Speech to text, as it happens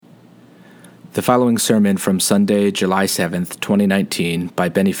The following sermon from Sunday, July 7th, 2019, by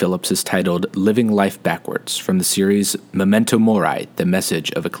Benny Phillips is titled Living Life Backwards from the series Memento Mori, The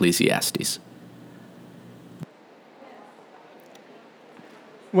Message of Ecclesiastes.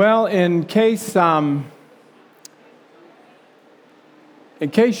 Well, in case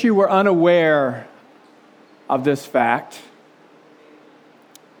you were unaware of this fact,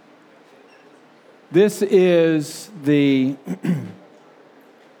 this is the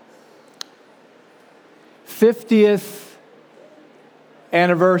 50th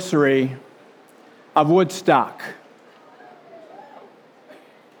anniversary of Woodstock.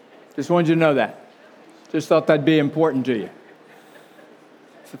 Just wanted you to know that. Just thought that'd be important to you.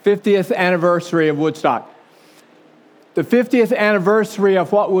 It's the 50th anniversary of Woodstock. The 50th anniversary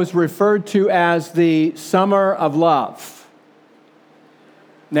of what was referred to as the Summer of Love.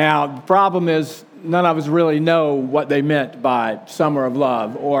 Now, the problem is none of us really know what they meant by Summer of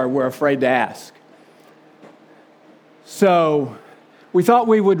Love, or we're afraid to ask. So we thought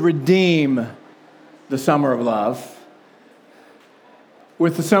we would redeem the Summer of Love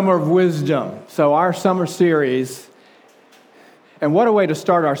with the Summer of Wisdom. So our summer series, and what a way to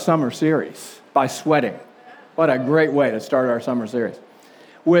start our summer series, by sweating. What a great way to start our summer series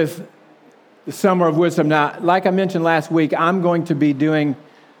with the Summer of Wisdom. Now, like I mentioned last week, I'm going to be doing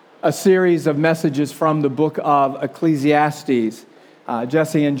a series of messages from the book of Ecclesiastes.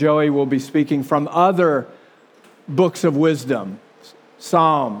 Jesse and Joey will be speaking from other books of wisdom,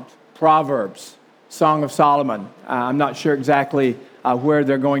 Psalms, Proverbs, Song of Solomon. I'm not sure exactly where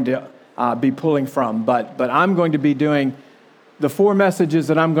they're going to be pulling from, but I'm going to be doing, the four messages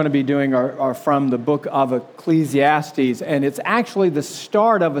that I'm going to be doing are from the book of Ecclesiastes, and it's actually the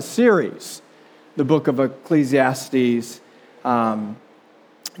start of a series, the book of Ecclesiastes,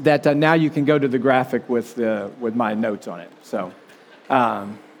 that now you can go to the graphic with my notes on it. So,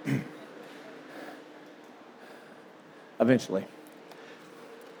 eventually.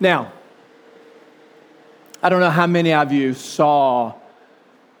 Now, I don't know how many of you saw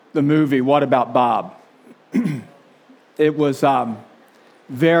the movie What About Bob? It was a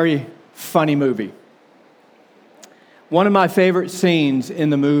very funny movie. One of my favorite scenes in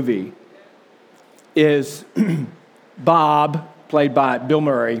the movie is Bob, played by Bill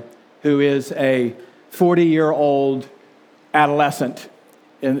Murray, who is a 40-year-old adolescent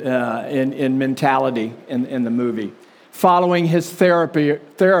in mentality in the movie, following his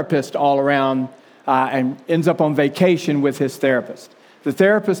therapist all around, and ends up on vacation with his therapist. The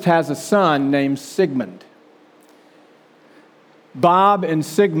therapist has a son named Sigmund. Bob and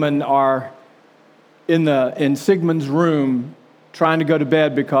Sigmund are in Sigmund's room trying to go to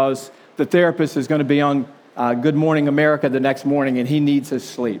bed because the therapist is going to be on Good Morning America the next morning and he needs his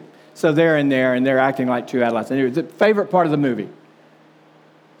sleep. So they're in there and they're acting like two adolescents. Anyway, the favorite part of the movie.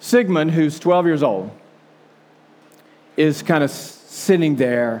 Sigmund, who's 12 years old, is kind of sitting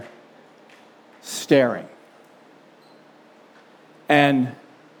there staring. And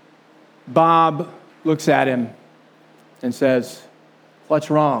Bob looks at him and says, "What's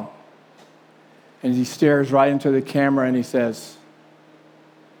wrong?" And he stares right into the camera and he says,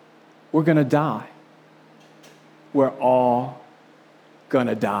 "We're going to die. We're all going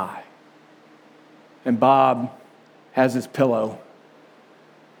to die." And Bob has his pillow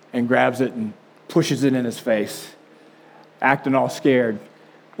and grabs it and pushes it in his face, acting all scared.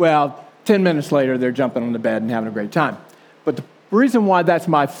 Well, 10 minutes later, they're jumping on the bed and having a great time. But the reason why that's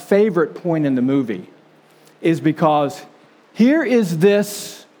my favorite point in the movie is because here is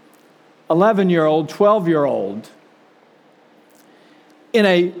this 11-year-old, 12-year-old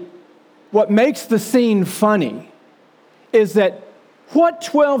what makes the scene funny is that what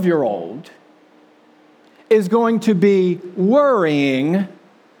 12-year-old is going to be worrying,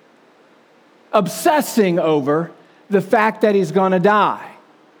 obsessing over the fact that he's going to die?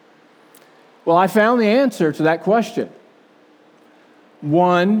 Well, I found the answer to that question.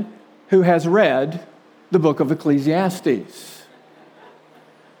 One who has read the book of Ecclesiastes.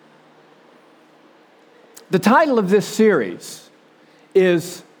 The title of this series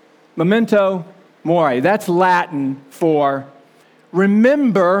is Memento Mori. That's Latin for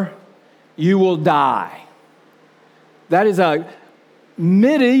remember you will die. That is a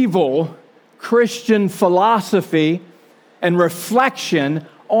medieval Christian philosophy and reflection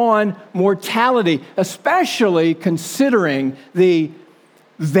on mortality, especially considering the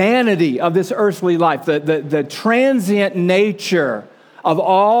vanity of this earthly life, the transient nature of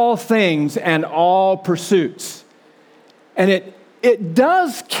all things and all pursuits. And it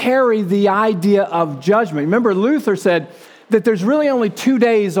does carry the idea of judgment. Remember, Luther said that there's really only 2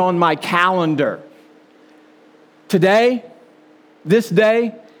 days on my calendar. Today, this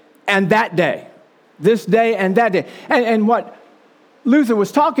day, and that day. This day and that day. And what Luther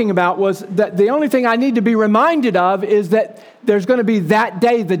was talking about was that the only thing I need to be reminded of is that there's going to be that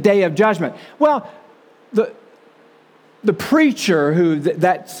day, the day of judgment. Well, the preacher,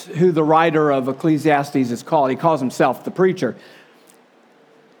 that's who the writer of Ecclesiastes is called, he calls himself the preacher,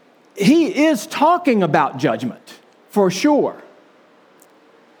 he is talking about judgment, for sure.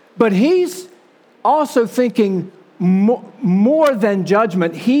 But he's also thinking more than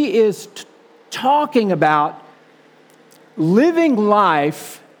judgment. He is talking about living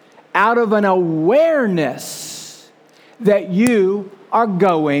life out of an awareness that you are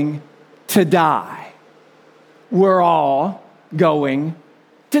going to die. We're all going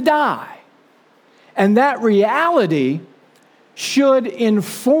to die. And that reality should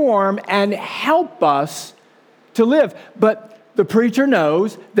inform and help us to live. But the preacher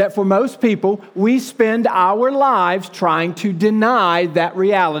knows that for most people, we spend our lives trying to deny that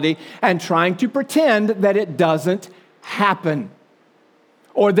reality and trying to pretend that it doesn't happen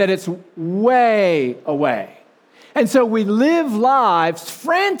or that it's way away. And so we live lives,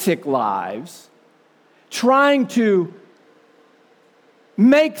 frantic lives, trying to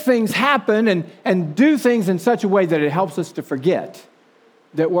make things happen and do things in such a way that it helps us to forget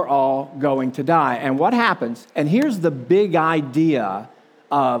that we're all going to die. And what happens, and here's the big idea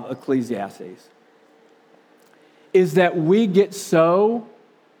of Ecclesiastes, is that we get so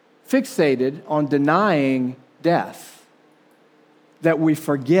fixated on denying death that we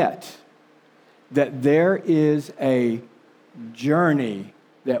forget that there is a journey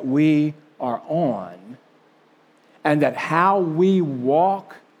that we are on, and that how we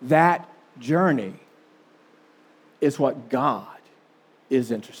walk that journey is what God is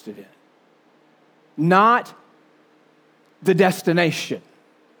interested in. Not the destination,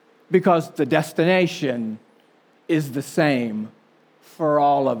 because the destination is the same for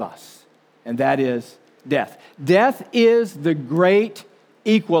all of us, and that is death. Death is the great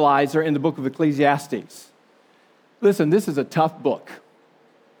equalizer in the book of Ecclesiastes. Listen, this is a tough book.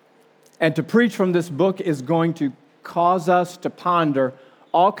 And to preach from this book is going to cause us to ponder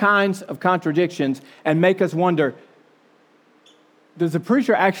all kinds of contradictions and make us wonder, does the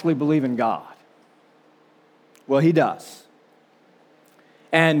preacher actually believe in God? Well, he does.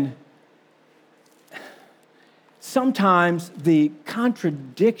 And sometimes the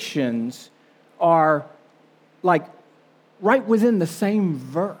contradictions are like right within the same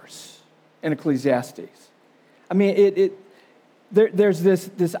verse in Ecclesiastes. I mean, there's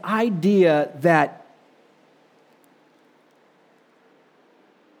this idea that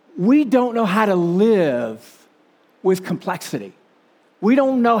we don't know how to live with complexity. We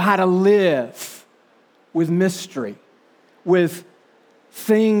don't know how to live with mystery, with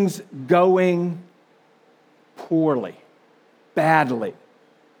things going poorly, badly.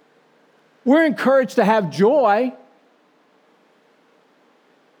 We're encouraged to have joy,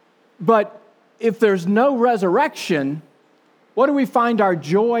 but if there's no resurrection, what do we find our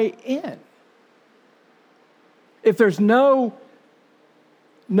joy in? If there's no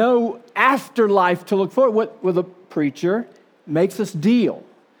afterlife to look forward, what the preacher makes us deal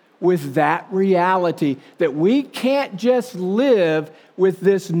with that reality that we can't just live with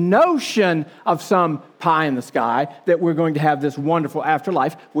this notion of some pie in the sky that we're going to have this wonderful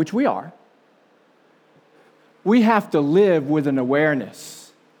afterlife, which we are. We have to live with an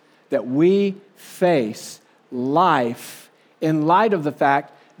awareness that we face life in light of the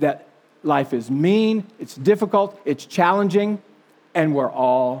fact that life is mean, it's difficult, it's challenging, and we're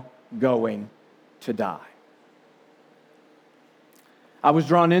all going to die. I was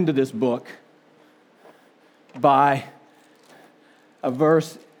drawn into this book by a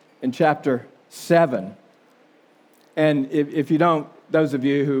verse in chapter 7. And if you don't, those of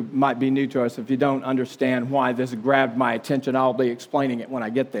you who might be new to us, if you don't understand why this grabbed my attention, I'll be explaining it when I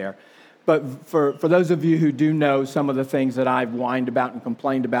get there. But for those of you who do know some of the things that I've whined about and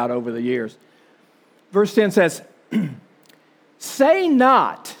complained about over the years, verse 10 says, "Say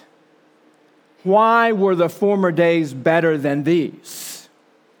not, why were the former days better than these?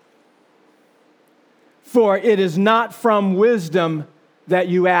 For it is not from wisdom that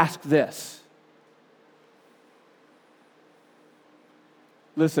you ask this."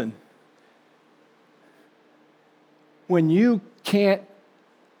 Listen, when you can't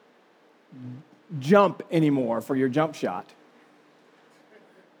jump anymore for your jump shot,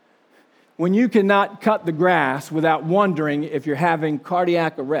 when you cannot cut the grass without wondering if you're having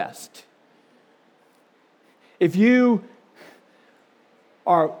cardiac arrest, if you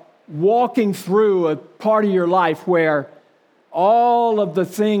are walking through a part of your life where all of the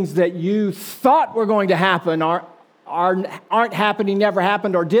things that you thought were going to happen are aren't happening, never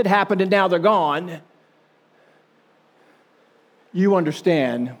happened, or did happen and now they're gone, you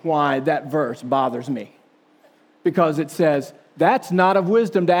understand why that verse bothers me. Because it says, that's not of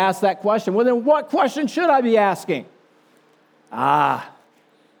wisdom to ask that question. Well, then what question should I be asking?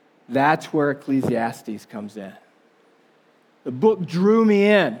 That's where Ecclesiastes comes in. The book drew me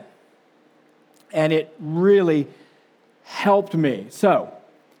in, and it really helped me. So,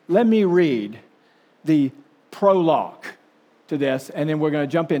 let me read the prologue to this, and then we're going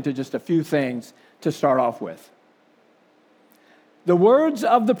to jump into just a few things to start off with. The words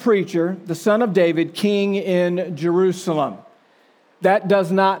of the preacher, the son of David, king in Jerusalem. That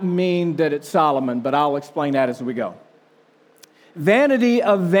does not mean that it's Solomon, but I'll explain that as we go. Vanity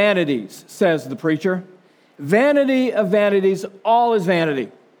of vanities, says the preacher. Vanity of vanities, all is vanity.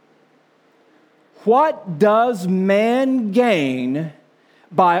 What does man gain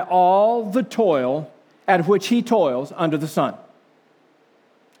by all the toil at which he toils under the sun?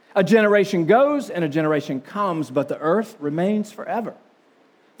 A generation goes and a generation comes, but the earth remains forever.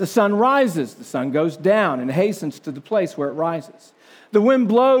 The sun rises, the sun goes down and hastens to the place where it rises. The wind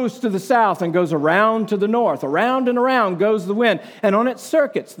blows to the south and goes around to the north. Around and around goes the wind, and on its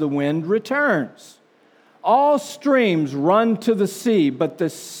circuits the wind returns. All streams run to the sea, but the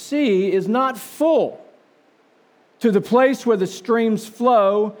sea is not full. To the place where the streams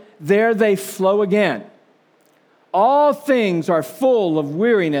flow, there they flow again. All things are full of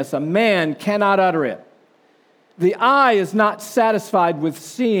weariness. A man cannot utter it. The eye is not satisfied with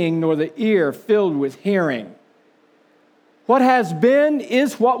seeing, nor the ear filled with hearing. What has been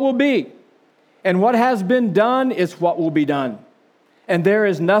is what will be, and what has been done is what will be done. And there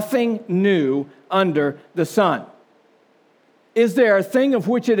is nothing new under the sun. Is there a thing of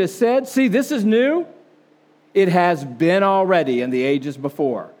which it is said, see, this is new? It has been already in the ages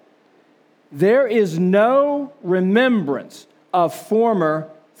before. There is no remembrance of former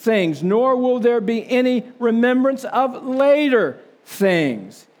things, nor will there be any remembrance of later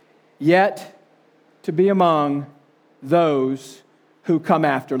things, yet to be among those who come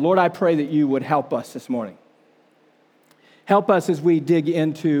after. Lord, I pray that you would help us this morning. Help us as we dig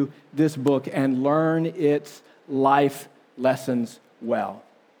into this book and learn its life lessons well.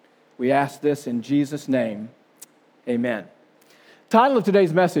 We ask this in Jesus' name. Amen. The title of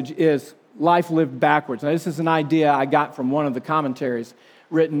today's message is Life Lived Backwards. Now, this is an idea I got from one of the commentaries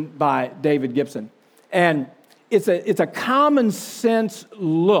written by David Gibson. And it's a common sense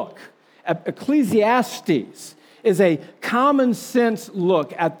look. Ecclesiastes is a common sense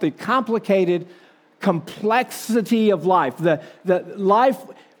look at the complicated complexity of life. The life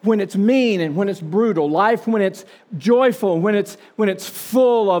when it's mean and when it's brutal, life when it's joyful, when it's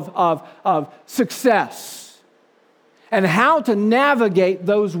full of success, and how to navigate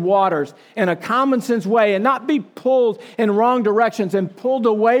those waters in a common sense way and not be pulled in wrong directions and pulled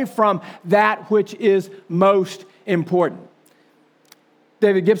away from that which is most important.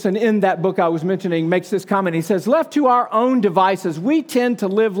 David Gibson, in that book I was mentioning, makes this comment. He says, left to our own devices, we tend to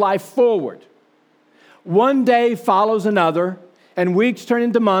live life forward. One day follows another, and weeks turn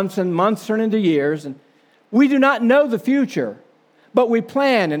into months, and months turn into years. And we do not know the future, but we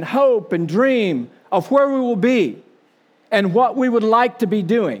plan and hope and dream of where we will be and what we would like to be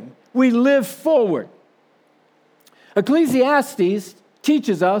doing. We live forward. Ecclesiastes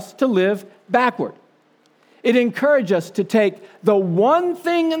teaches us to live backward. It encourages us to take the one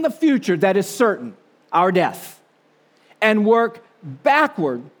thing in the future that is certain, our death, and work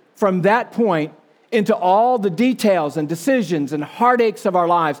backward from that point into all the details and decisions and heartaches of our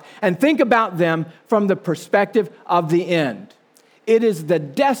lives and think about them from the perspective of the end. It is the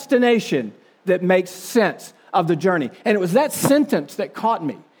destination that makes sense of the journey. And it was that sentence that caught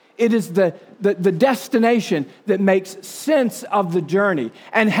me. It is the destination that makes sense of the journey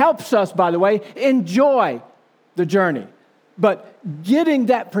and helps us, by the way, enjoy the journey. But getting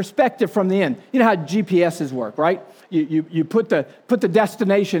that perspective from the end. You know how GPSs work, right? You put the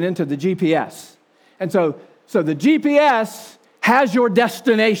destination into the GPS. And so the GPS has your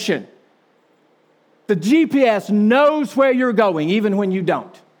destination. The GPS knows where you're going, even when you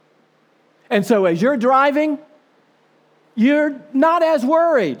don't. And so as you're driving, you're not as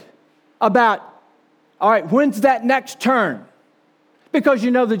worried about, all right, when's that next turn? Because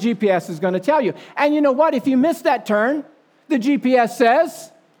you know the GPS is going to tell you. And you know what? If you miss that turn, the GPS says,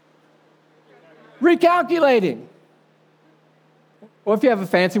 recalculating. Or if you have a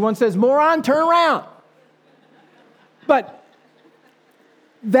fancy one, says, moron, turn around. But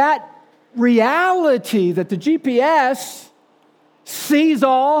that reality that the GPS sees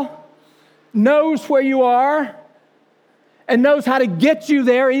all, knows where you are, and knows how to get you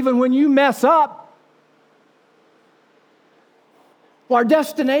there even when you mess up, Well, our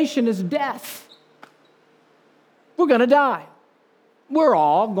destination is death. We're going to die. We're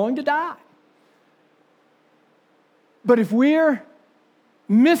all going to die. But if we're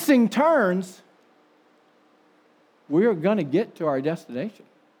missing turns, we're going to get to our destination.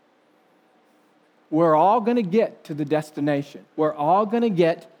 We're all going to get to the destination. We're all going to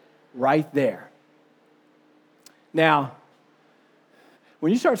get right there. Now,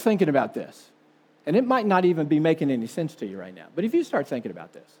 when you start thinking about this, and it might not even be making any sense to you right now, but if you start thinking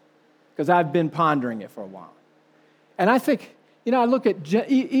about this, because I've been pondering it for a while, and I think, I look at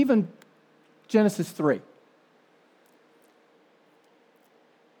even Genesis 3.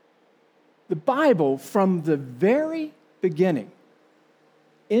 The Bible, from the very beginning,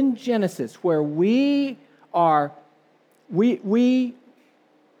 in Genesis, where we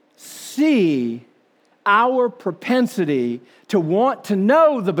see our propensity to want to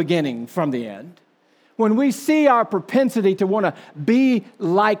know the beginning from the end, when we see our propensity to want to be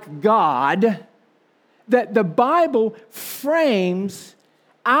like God, that the Bible frames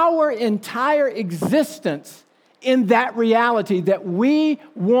our entire existence in that reality, that we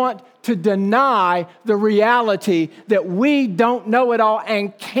want to deny the reality that we don't know it all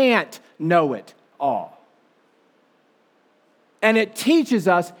and can't know it all. And it teaches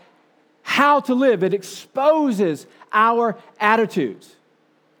us how to live. It exposes our attitudes.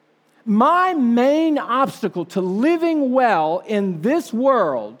 My main obstacle to living well in this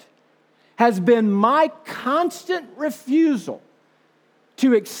world has been my constant refusal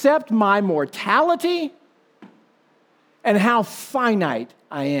to accept my mortality and how finite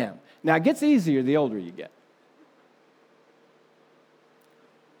I am. Now, it gets easier the older you get.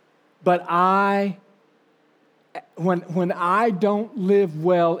 But when I don't live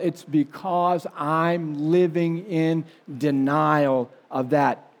well, it's because I'm living in denial of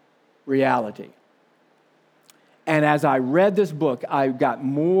that reality. And as I read this book, I got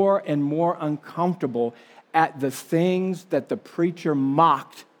more and more uncomfortable at the things that the preacher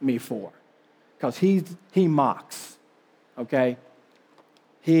mocked me for. Because he mocks, okay?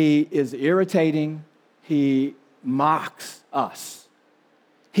 He is irritating. He mocks us.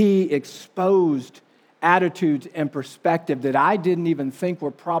 He exposed attitudes and perspective that I didn't even think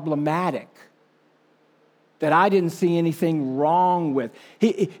were problematic, that I didn't see anything wrong with.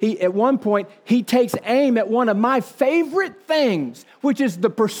 He at one point, he takes aim at one of my favorite things, which is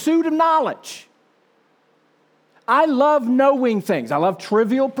the pursuit of knowledge. I love knowing things. I love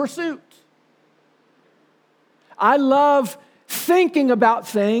trivial pursuits. I love thinking about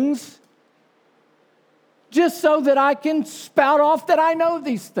things just so that I can spout off that I know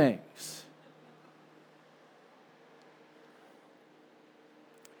these things.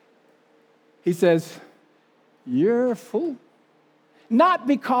 He says, you're a fool. Not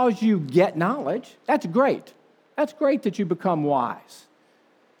because you get knowledge. That's great. That's great that you become wise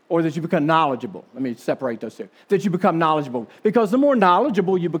or that you become knowledgeable. Let me separate those two. That you become knowledgeable. Because the more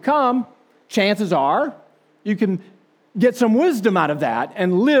knowledgeable you become, chances are you can get some wisdom out of that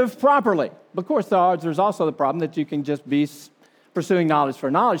and live properly. Of course, there's also the problem that you can just be pursuing knowledge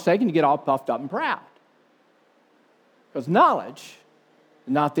for knowledge's sake and you get all puffed up and proud. Because knowledge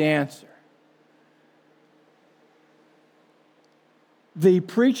is not the answer. The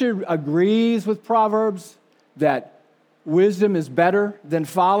preacher agrees with Proverbs that wisdom is better than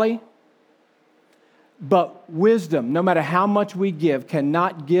folly, but wisdom, no matter how much we give,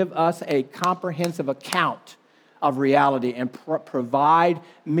 cannot give us a comprehensive account of reality and provide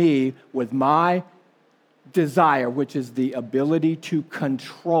me with my desire, which is the ability to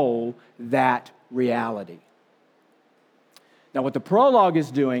control that reality. Now, what the prologue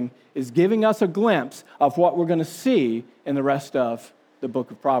is doing is giving us a glimpse of what we're going to see in the rest of the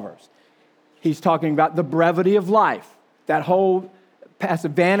book of Proverbs. He's talking about the brevity of life, that whole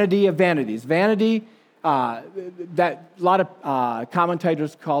passage, vanity of vanities. Vanity, that a lot of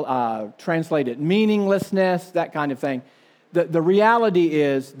commentators translate it meaninglessness, that kind of thing. The reality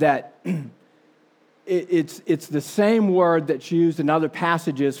is that it's the same word that's used in other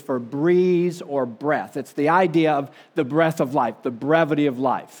passages for breeze or breath. It's the idea of the breath of life, the brevity of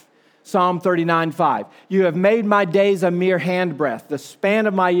life. Psalm 39:5. You have made my days a mere handbreadth. The span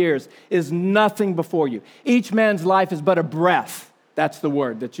of my years is nothing before you. Each man's life is but a breath. That's the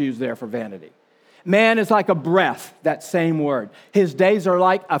word that's used there for vanity. Man is like a breath, that same word. His days are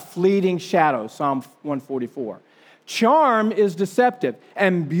like a fleeting shadow, Psalm 144. Charm is deceptive,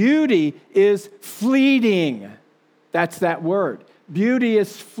 and beauty is fleeting. That's that word. Beauty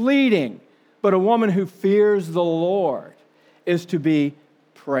is fleeting, but a woman who fears the Lord is to be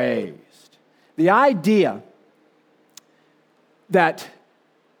praised. The idea that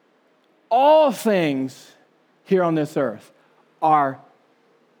all things here on this earth are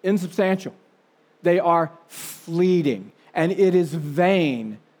insubstantial. They are fleeting, and it is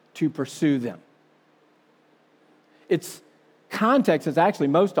vain to pursue them. Its context is actually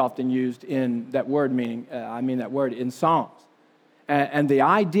most often used in that word in Psalms. And the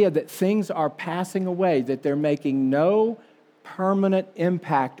idea that things are passing away, that they're making no permanent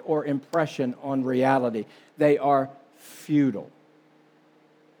impact or impression on reality. They are futile.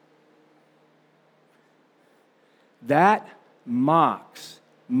 That mocks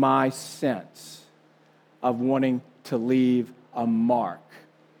my sense of wanting to leave a mark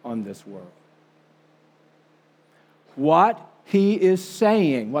on this world. What he is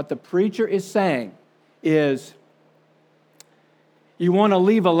saying, what the preacher is saying, is you want to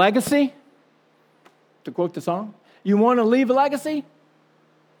leave a legacy? To quote the song, you want to leave a legacy?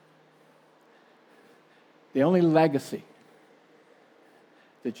 The only legacy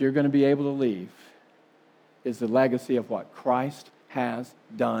that you're going to be able to leave is the legacy of what Christ has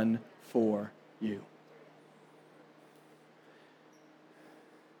done for you.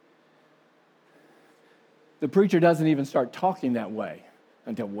 The preacher doesn't even start talking that way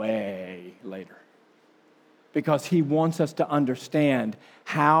until way later, because he wants us to understand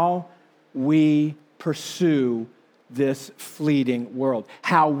how we pursue this fleeting world,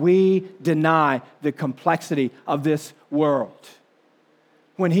 how we deny the complexity of this world.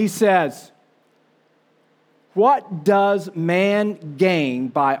 When he says, "What does man gain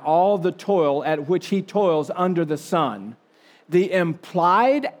by all the toil at which he toils under the sun?" The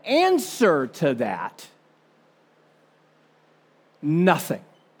implied answer to that, nothing.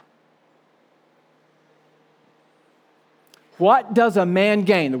 What does a man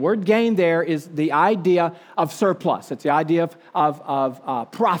gain? The word gain there is the idea of surplus. It's the idea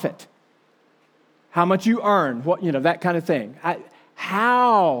of profit. How much you earn, that kind of thing.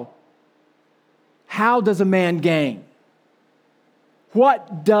 How does a man gain?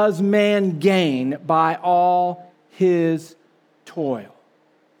 What does man gain by all his toil?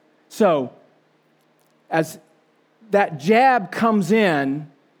 So, as that jab comes in,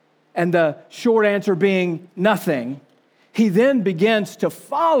 and the short answer being nothing, he then begins to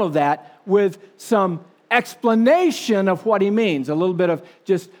follow that with some explanation of what he means, a little bit of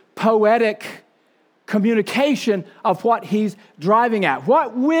just poetic communication of what he's driving at.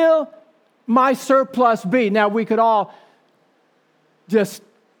 What will my surplus be? Now, we could all just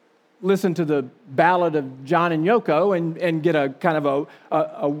listen to the ballad of John and Yoko and get a kind of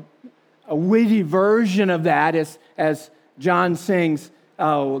a witty version of that as John sings,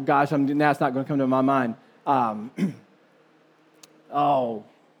 oh gosh, now it's not going to come to my mind.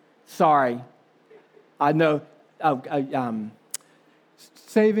 Sorry. I know.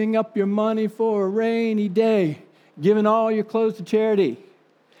 Saving up your money for a rainy day, giving all your clothes to charity.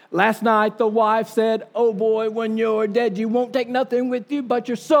 Last night the wife said, "Oh boy, when you're dead, you won't take nothing with you but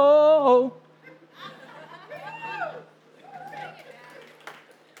your soul."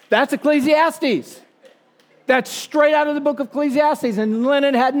 That's Ecclesiastes. That's straight out of the book of Ecclesiastes, and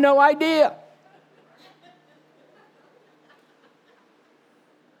Lennon had no idea.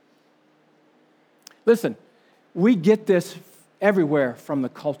 Listen, we get this everywhere from the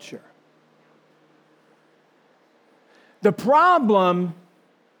culture. The problem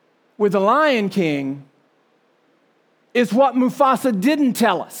with the Lion King is what Mufasa didn't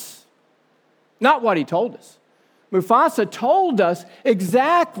tell us, not what he told us. Mufasa told us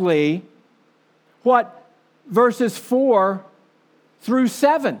exactly what verses 4 through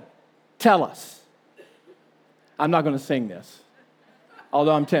 7 tell us. I'm not going to sing this,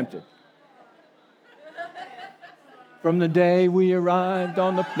 although I'm tempted. From the day we arrived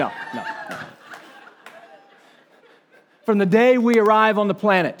on the... No. From the day we arrive on the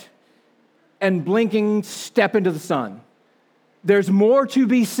planet and blinking step into the sun, there's more to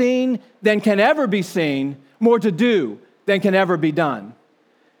be seen than can ever be seen, more to do than can ever be done.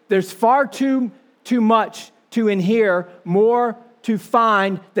 There's far too much to inhere, more to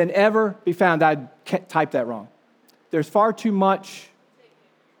find than ever be found. I typed that wrong. There's far too much...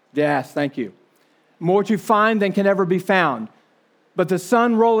 Yes, thank you. More to find than can ever be found. But the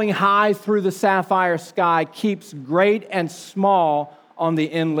sun rolling high through the sapphire sky keeps great and small on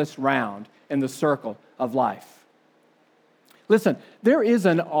the endless round in the circle of life. Listen, there is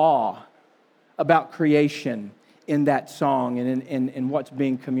an awe about creation in that song and in what's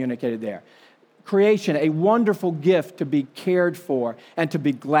being communicated there. Creation, a wonderful gift to be cared for and to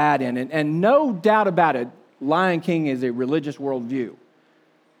be glad in. And no doubt about it, Lion King is a religious worldview.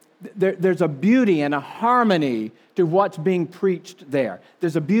 There's a beauty and a harmony to what's being preached there.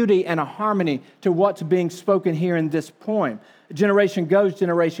 There's a beauty and a harmony to what's being spoken here in this poem. Generation goes,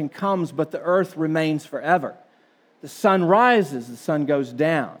 generation comes, but the earth remains forever. The sun rises, the sun goes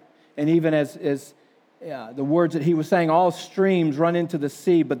down. And even as the words that he was saying, all streams run into the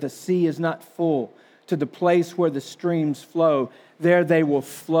sea, but the sea is not full. To the place where the streams flow, there they will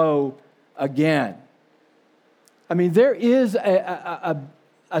flow again. I mean, there is a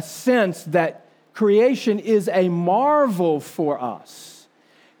sense that creation is a marvel for us,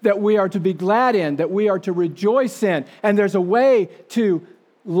 that we are to be glad in, that we are to rejoice in. And there's a way to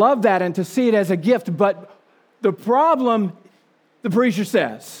love that and to see it as a gift. But the problem, the preacher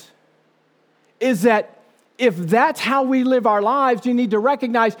says, is that if that's how we live our lives, you need to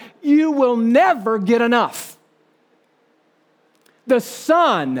recognize you will never get enough. The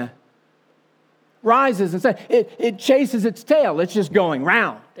sun rises and sets. It chases its tail. It's just going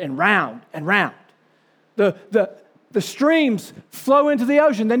round and round and round. The streams flow into the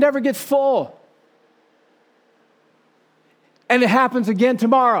ocean. They never get full. And it happens again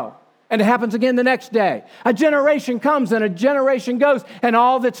tomorrow. And it happens again the next day. A generation comes and a generation goes, and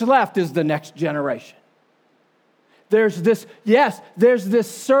all that's left is the next generation. There's this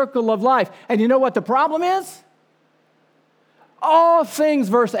circle of life. And you know what the problem is? All things,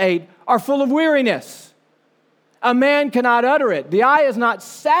 verse 8, are full of weariness. A man cannot utter it. The eye is not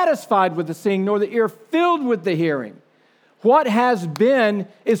satisfied with the seeing, nor the ear filled with the hearing. What has been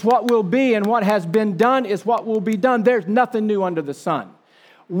is what will be, and what has been done is what will be done. There's nothing new under the sun.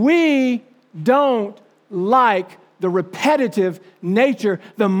 We don't like the repetitive nature,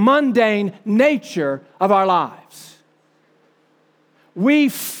 the mundane nature of our lives. We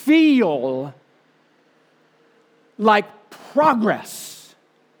feel like progress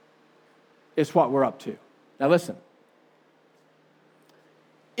is what we're up to. Now listen.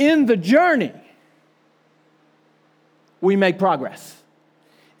 In the journey, we make progress.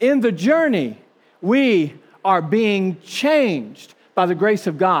 In the journey, we are being changed by the grace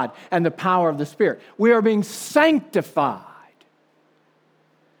of God and the power of the Spirit. We are being sanctified.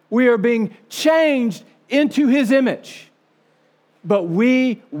 We are being changed into His image. But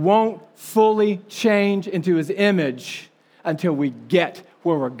we won't fully change into His image until we get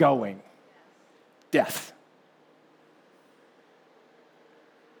where we're going. Death.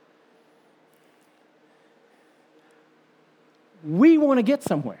 We want to get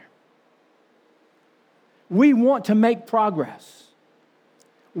somewhere. We want to make progress.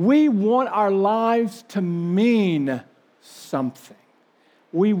 We want our lives to mean something.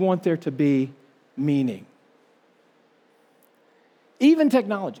 We want there to be meaning. Even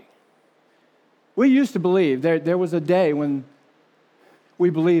technology. We used to believe, there was a day when we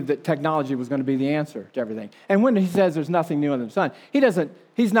believed that technology was going to be the answer to everything. And when he says there's nothing new under the sun,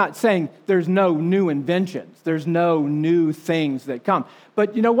 he's not saying there's no new inventions, there's no new things that come.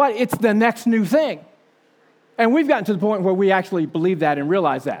 But you know what? It's the next new thing. And we've gotten to the point where we actually believe that and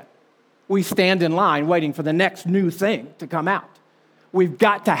realize that. We stand in line waiting for the next new thing to come out. We've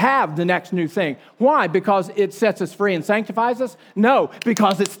got to have the next new thing. Why? Because it sets us free and sanctifies us? No,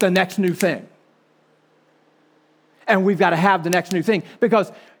 because it's the next new thing. And we've got to have the next new thing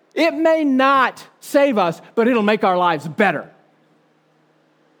because it may not save us, but it'll make our lives better.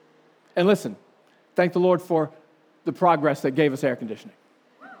 And listen, thank the Lord for the progress that gave us air conditioning.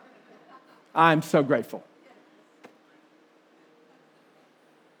 I'm so grateful.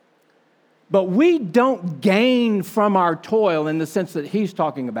 But we don't gain from our toil in the sense that he's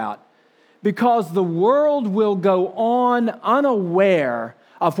talking about because the world will go on unaware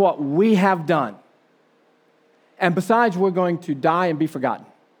of what we have done. And besides, we're going to die and be forgotten.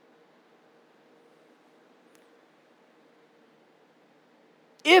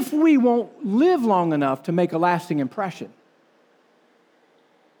 If we won't live long enough to make a lasting impression,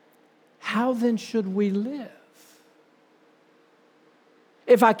 how then should we live?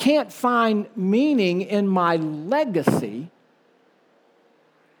 If I can't find meaning in my legacy,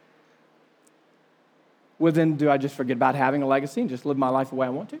 well then do I just forget about having a legacy and just live my life the way I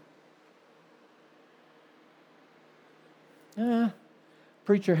want to?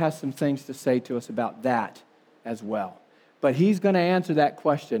 Preacher has some things to say to us about that as well. But he's going to answer that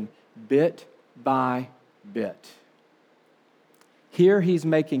question bit by bit. Here he's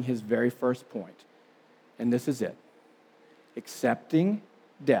making his very first point, and this is it. Accepting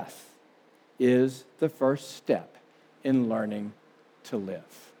death is the first step in learning to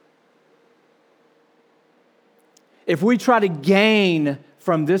live. If we try to gain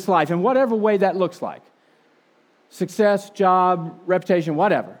from this life, in whatever way that looks like, success, job, reputation,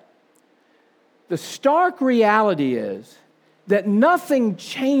 whatever, the stark reality is that nothing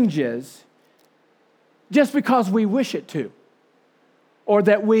changes just because we wish it to, or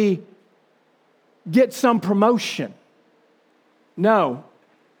that we get some promotion. No.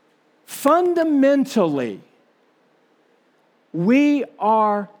 Fundamentally, We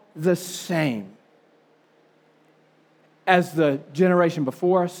are the same as the generation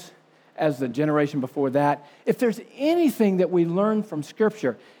before us, as the generation before that. If there's anything that we learn from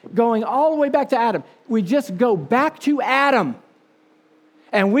Scripture, going all the way back to Adam, we just go back to Adam,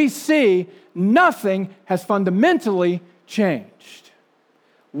 and we see nothing has fundamentally changed.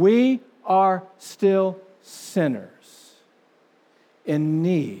 We are still sinners in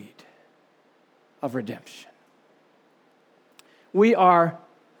need of redemption. We are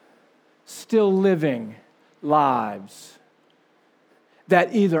still living lives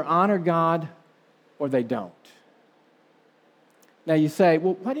that either honor God or they don't. Now you say,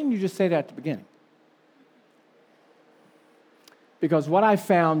 well, why didn't you just say that at the beginning? Because what I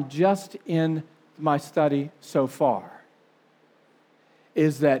found just in my study so far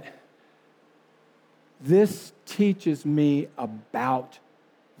is that this teaches me about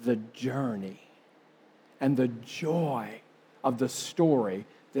the journey and the joy of the story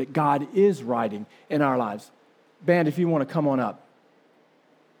that God is writing in our lives. Band, if you want to come on up.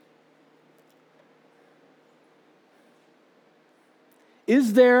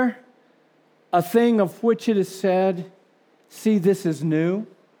 Is there a thing of which it is said, see, this is new?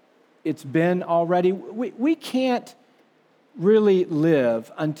 It's been already. We can't really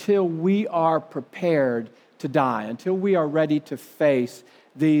live until we are prepared to die, until we are ready to face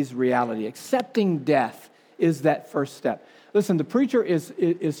these realities. Accepting death is that first step. Listen, the preacher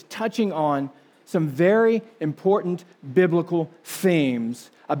is touching on some very important biblical themes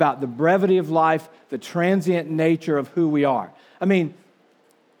about the brevity of life, the transient nature of who we are. I mean,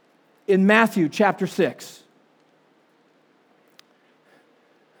 in Matthew chapter 6,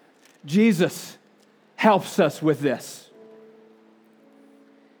 Jesus helps us with this.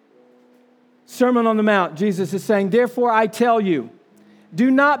 Sermon on the Mount, Jesus is saying, therefore I tell you,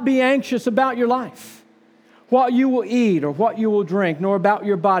 do not be anxious about your life, what you will eat or what you will drink, nor about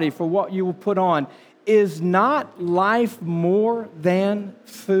your body for what you will put on. Is not life more than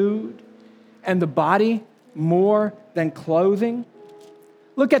food, and the body more than clothing?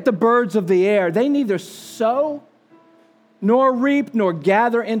 Look at the birds of the air. They neither sow nor reap nor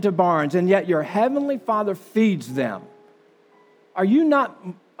gather into barns, and yet your heavenly Father feeds them. Are you not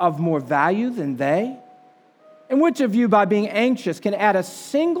of more value than they? And which of you, by being anxious, can add a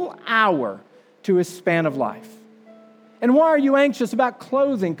single hour to his span of life? And why are you anxious about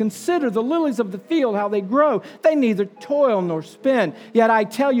clothing? Consider the lilies of the field, how they grow. They neither toil nor spin. Yet I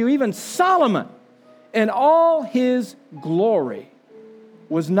tell you, even Solomon, in all his glory,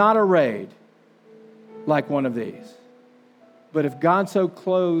 was not arrayed like one of these. But if God so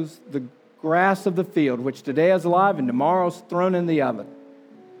clothes the grass of the field, which today is alive and tomorrow is thrown in the oven,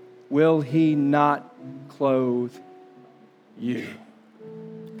 will he not clothe you?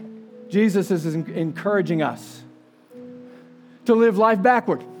 Jesus is encouraging us to live life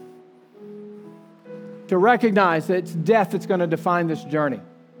backward, to recognize that it's death that's going to define this journey.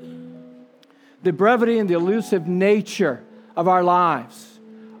 The brevity and the elusive nature of our lives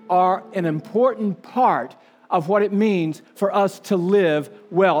are an important part of what it means for us to live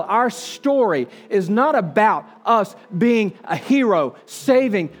well. Our story is not about us being a hero,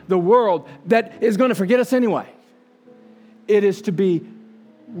 saving the world that is going to forget us anyway. It is to be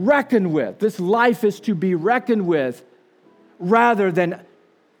reckoned with. This life is to be reckoned with rather than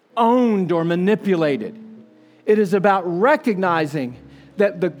owned or manipulated. It is about recognizing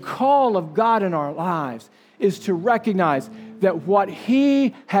that the call of God in our lives is to recognize that what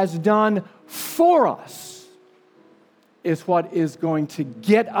He has done for us is what is going to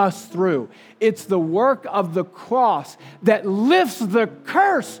get us through. It's the work of the cross that lifts the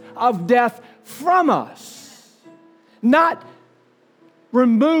curse of death from us, not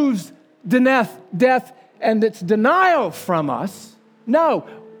removes death and its denial from us. No,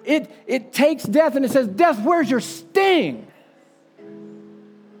 it takes death and it says, death, where's your sting?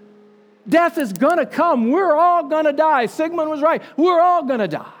 Death is going to come. We're all going to die. Sigmund was right. We're all going to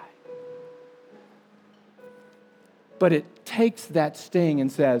die. But it takes that sting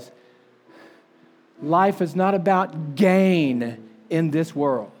and says, life is not about gain in this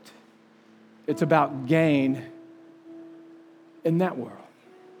world. It's about gain in that world.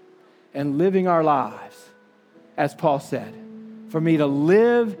 And living our lives, as Paul said, for me to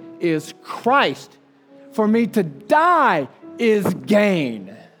live is Christ. For me to die is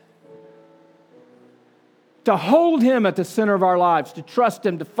gain. To hold Him at the center of our lives, to trust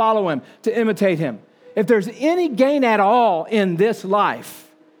Him, to follow Him, to imitate Him. If there's any gain at all in this life,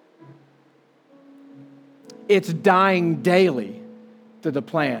 it's dying daily to the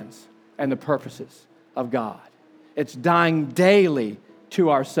plans and the purposes of God. It's dying daily to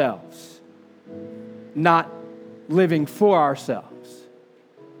ourselves, not living for ourselves,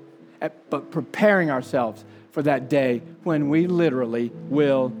 but preparing ourselves for that day when we literally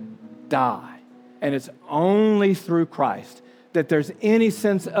will die. And it's only through Christ that there's any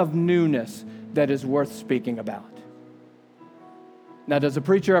sense of newness that is worth speaking about. Now, does a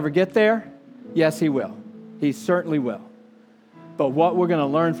preacher ever get there? Yes, he will. He certainly will. But what we're going to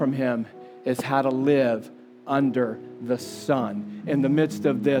learn from him is how to live under the sun in the midst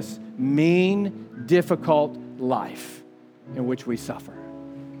of this mean, difficult life in which we suffer.